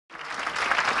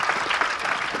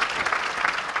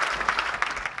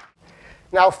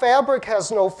Now, fabric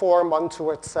has no form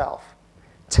unto itself.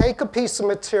 Take a piece of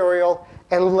material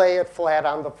and lay it flat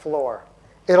on the floor.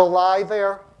 It'll lie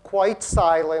there quite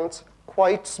silent,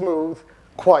 quite smooth,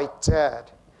 quite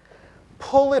dead.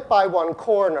 Pull it by one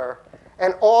corner,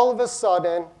 and all of a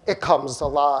sudden, it comes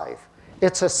alive.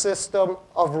 It's a system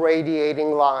of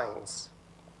radiating lines.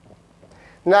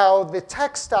 Now, the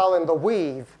textile and the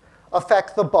weave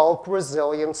affect the bulk,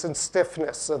 resilience, and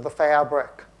stiffness of the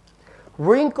fabric.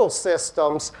 Wrinkle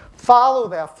systems follow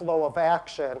that flow of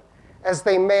action as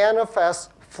they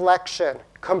manifest flexion,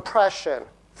 compression,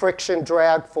 friction,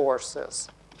 drag forces.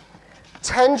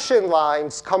 Tension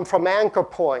lines come from anchor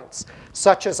points,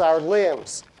 such as our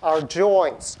limbs, our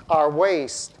joints, our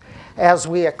waist, as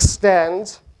we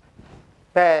extend,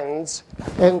 bend,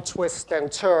 and twist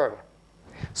and turn.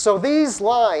 So these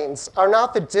lines are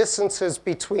not the distances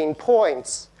between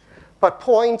points, but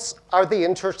points are the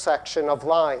intersection of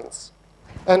lines.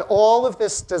 And all of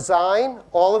this design,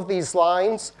 all of these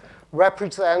lines,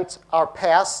 represent our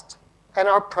past and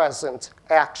our present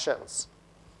actions.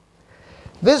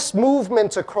 This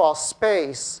movement across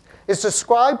space is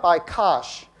described by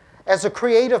Koch as a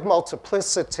creative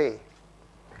multiplicity,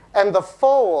 and the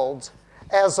fold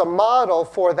as a model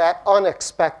for that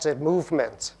unexpected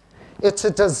movement. It's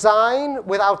a design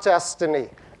without destiny,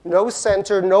 no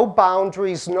center, no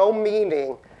boundaries, no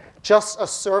meaning, just a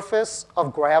surface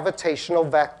of gravitational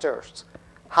vectors,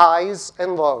 highs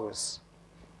and lows.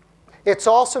 It's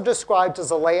also described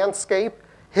as a landscape,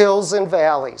 hills and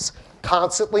valleys,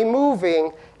 constantly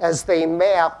moving as they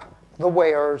map the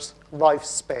wearer's life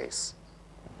space.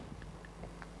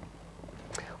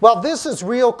 Well, this is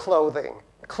real clothing.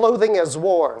 Clothing is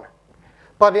worn.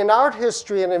 But in art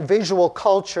history and in visual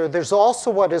culture, there's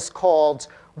also what is called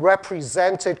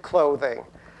represented clothing.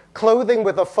 Clothing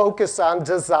with a focus on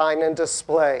design and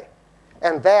display.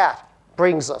 And that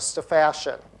brings us to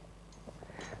fashion.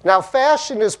 Now,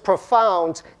 fashion is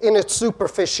profound in its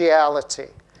superficiality.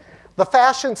 The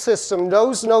fashion system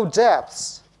knows no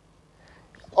depths,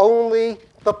 only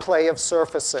the play of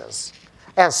surfaces.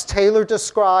 As Taylor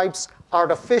describes,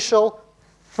 artificial,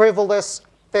 frivolous,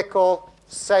 fickle,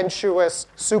 sensuous,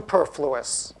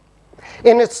 superfluous.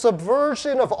 In its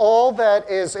subversion of all that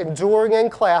is enduring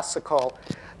and classical,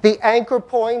 the anchor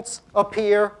points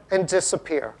appear and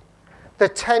disappear. The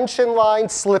tension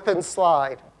lines slip and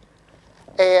slide.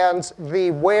 And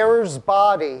the wearer's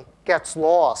body gets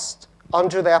lost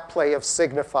under that play of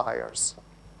signifiers.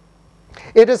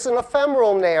 It is an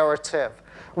ephemeral narrative,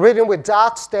 written with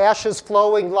dots, dashes,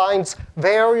 flowing lines,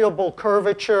 variable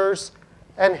curvatures,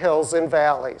 and hills and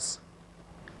valleys.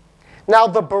 Now,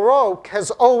 the Baroque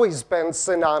has always been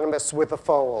synonymous with the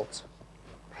fold.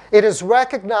 It is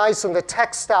recognized in the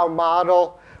textile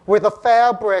model where the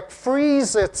fabric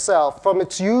frees itself from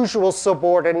its usual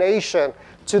subordination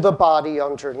to the body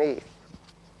underneath.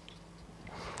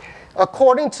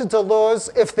 According to Deleuze,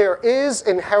 if there is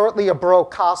inherently a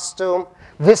Baroque costume,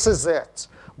 this is it.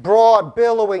 Broad,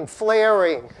 billowing,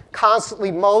 flaring,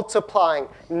 constantly multiplying,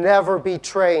 never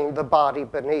betraying the body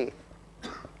beneath.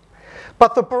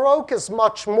 But the Baroque is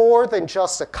much more than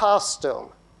just a costume.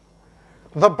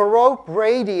 The Baroque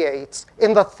radiates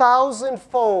in the 1,000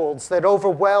 folds that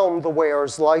overwhelm the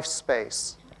wearer's life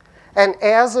space. And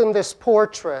as in this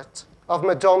portrait of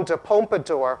Madame de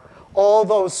Pompadour, all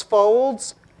those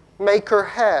folds make her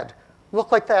head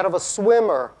look like that of a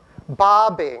swimmer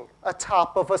bobbing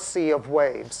atop of a sea of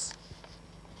waves.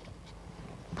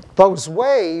 Those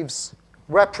waves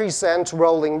represent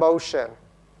rolling motion.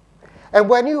 And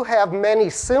when you have many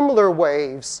similar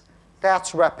waves,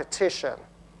 that's repetition.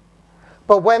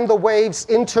 But when the waves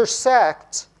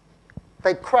intersect,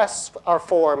 they crests are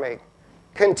forming,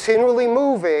 continually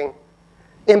moving,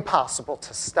 impossible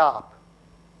to stop.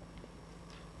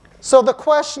 So the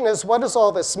question is, what does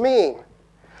all this mean?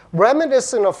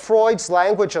 Reminiscent of Freud's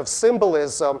language of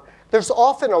symbolism, there's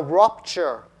often a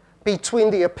rupture between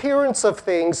the appearance of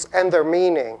things and their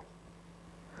meaning.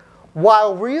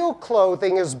 While real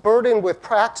clothing is burdened with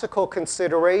practical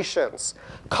considerations,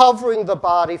 covering the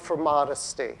body for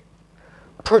modesty,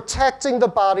 protecting the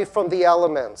body from the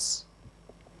elements,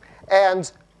 and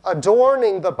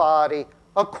adorning the body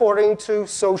according to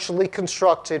socially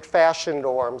constructed fashion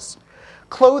norms,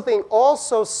 clothing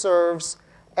also serves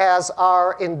as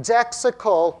our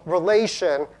indexical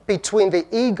relation between the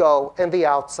ego and the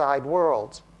outside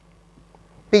world,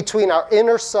 between our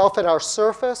inner self and our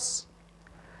surface,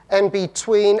 and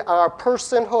between our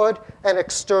personhood and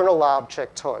external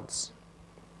objecthoods.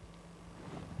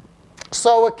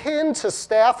 So akin to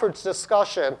Stafford's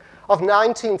discussion of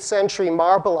 19th century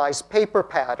marbleized paper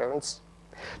patterns,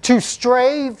 to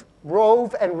stray,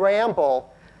 rove, and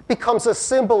ramble becomes a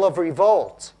symbol of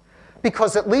revolt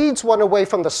because it leads one away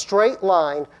from the straight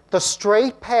line, the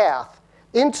straight path,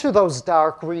 into those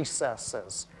dark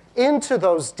recesses, into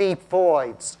those deep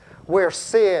voids where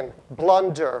sin,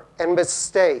 blunder, and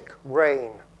mistake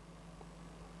reign.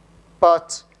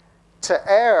 But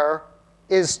to err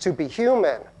is to be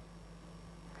human.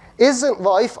 Isn't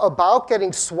life about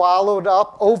getting swallowed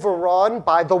up, overrun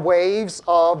by the waves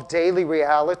of daily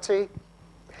reality?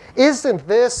 Isn't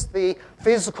this the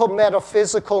physical,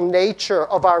 metaphysical nature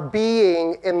of our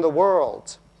being in the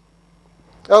world?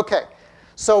 Okay,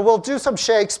 so we'll do some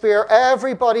Shakespeare.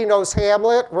 Everybody knows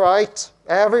Hamlet, right?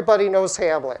 Everybody knows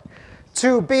Hamlet.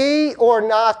 To be or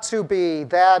not to be,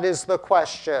 that is the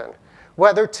question.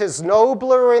 Whether 'tis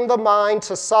nobler in the mind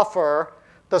to suffer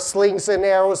the slings and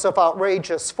arrows of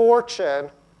outrageous fortune,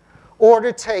 or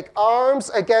to take arms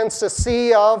against a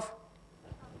sea of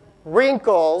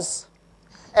wrinkles,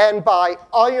 and by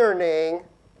ironing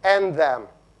end them.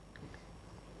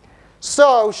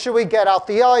 So, should we get out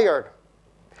the iron?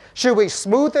 Should we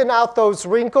smoothen out those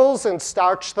wrinkles and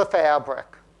starch the fabric?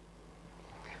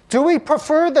 Do we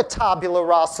prefer the tabula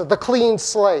rasa, the clean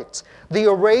slate, the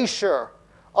erasure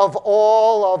of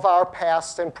all of our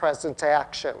past and present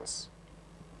actions?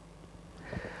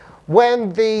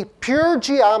 When the pure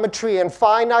geometry and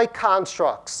finite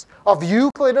constructs of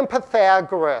Euclid and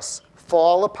Pythagoras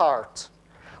fall apart,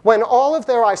 when all of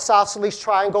their isosceles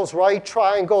triangles, right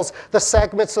triangles, the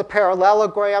segments, the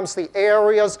parallelograms, the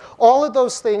areas, all of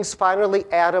those things finally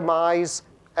atomize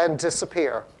and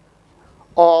disappear,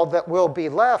 all that will be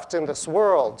left in this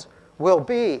world will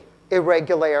be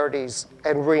irregularities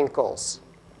and wrinkles.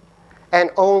 And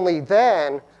only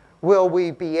then will we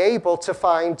be able to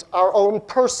find our own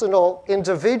personal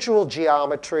individual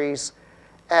geometries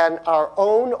and our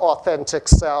own authentic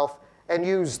self and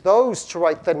use those to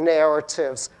write the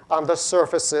narratives on the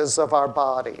surfaces of our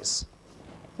bodies.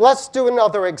 Let's do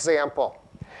another example.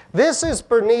 This is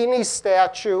Bernini's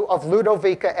statue of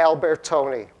Ludovica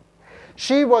Albertoni.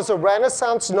 She was a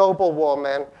Renaissance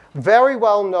noblewoman, very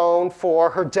well known for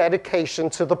her dedication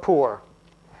to the poor.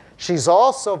 She's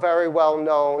also very well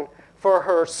known for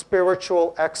her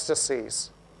spiritual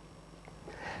ecstasies.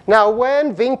 Now,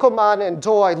 when Winkelmann and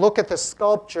Doy look at the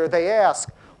sculpture, they ask,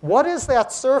 what is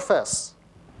that surface?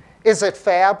 Is it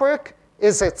fabric?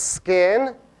 Is it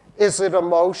skin? Is it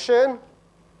emotion?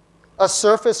 A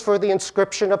surface for the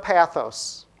inscription of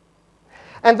pathos.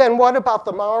 And then what about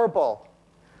the marble?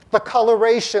 The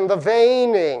coloration, the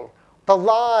veining, the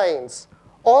lines,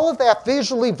 all of that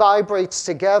visually vibrates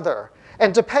together.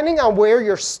 And depending on where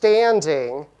you're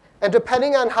standing, and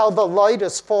depending on how the light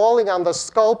is falling on the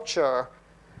sculpture,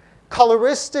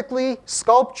 coloristically,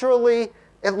 sculpturally,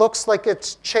 it looks like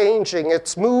it's changing,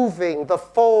 it's moving, the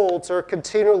folds are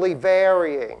continually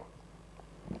varying.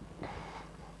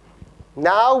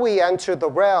 Now we enter the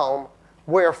realm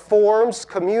where forms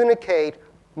communicate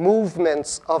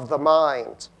movements of the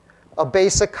mind, a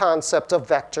basic concept of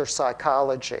vector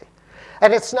psychology.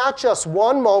 And it's not just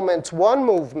one moment, one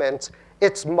movement,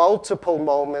 it's multiple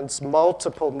moments,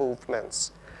 multiple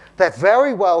movements that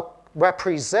very well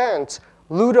represent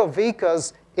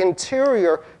Ludovica's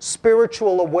interior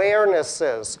spiritual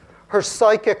awarenesses, her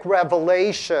psychic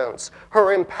revelations,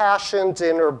 her impassioned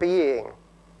inner being.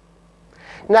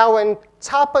 Now, in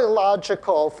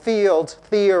topological field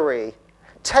theory,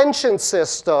 tension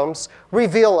systems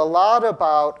reveal a lot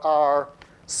about our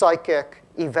psychic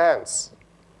events,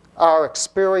 our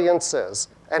experiences,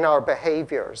 and our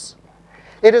behaviors.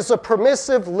 It is a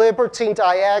permissive, libertine,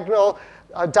 diagonal,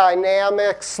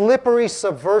 dynamic, slippery,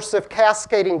 subversive,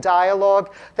 cascading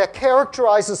dialogue that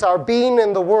characterizes our being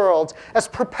in the world as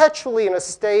perpetually in a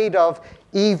state of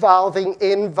evolving,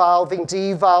 involving,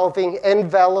 devolving,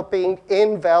 enveloping,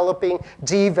 enveloping,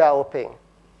 developing.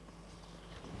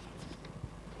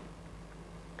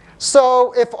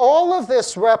 So if all of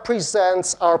this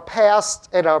represents our past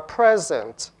and our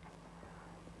present,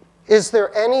 is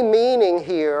there any meaning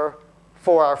here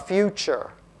for our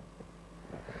future?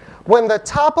 When the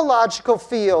topological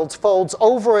field folds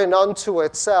over and unto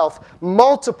itself,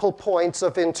 multiple points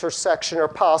of intersection are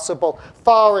possible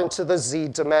far into the Z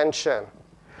dimension.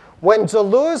 When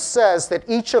Deleuze says that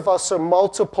each of us are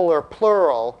multiple or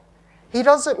plural, he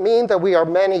doesn't mean that we are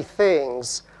many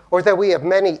things or that we have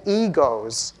many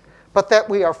egos, but that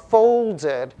we are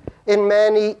folded in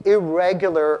many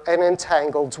irregular and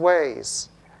entangled ways.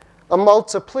 A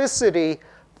multiplicity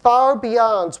far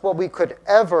beyond what we could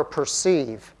ever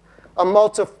perceive. A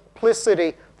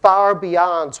multiplicity far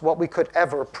beyond what we could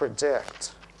ever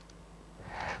predict.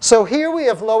 So here we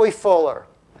have Loie Fuller.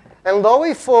 And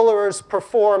Loie Fuller is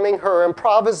performing her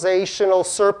improvisational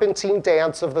serpentine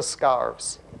dance of the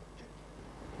scarves.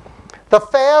 The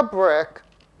fabric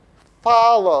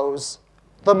follows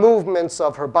the movements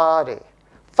of her body,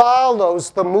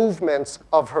 follows the movements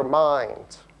of her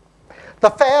mind. The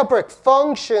fabric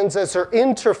functions as her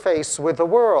interface with the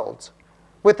world,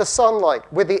 with the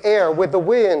sunlight, with the air, with the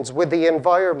winds, with the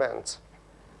environment.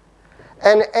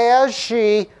 And as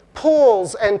she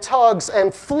pulls and tugs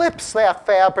and flips that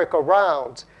fabric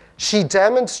around, she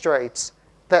demonstrates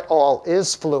that all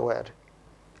is fluid.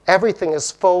 Everything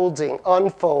is folding,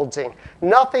 unfolding.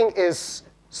 Nothing is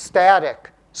static,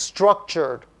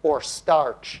 structured, or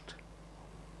starched.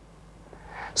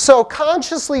 So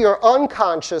consciously or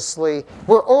unconsciously,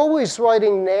 we're always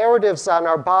writing narratives on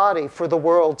our body for the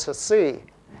world to see.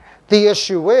 The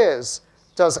issue is,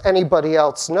 does anybody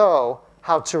else know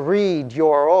how to read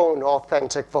your own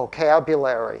authentic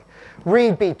vocabulary?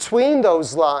 Read between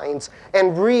those lines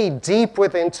and read deep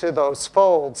within those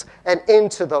folds and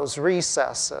into those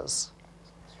recesses.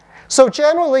 So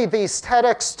generally, these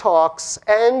TEDx talks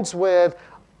end with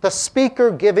the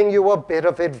speaker giving you a bit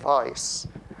of advice.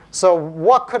 So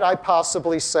what could I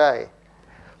possibly say?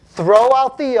 Throw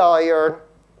out the iron,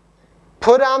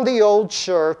 put on the old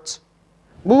shirt,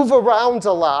 move around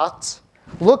a lot,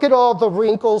 look at all the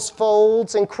wrinkles,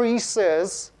 folds, and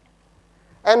creases,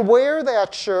 and wear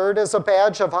that shirt as a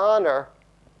badge of honor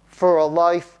for a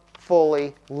life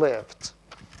fully lived.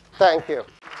 Thank you.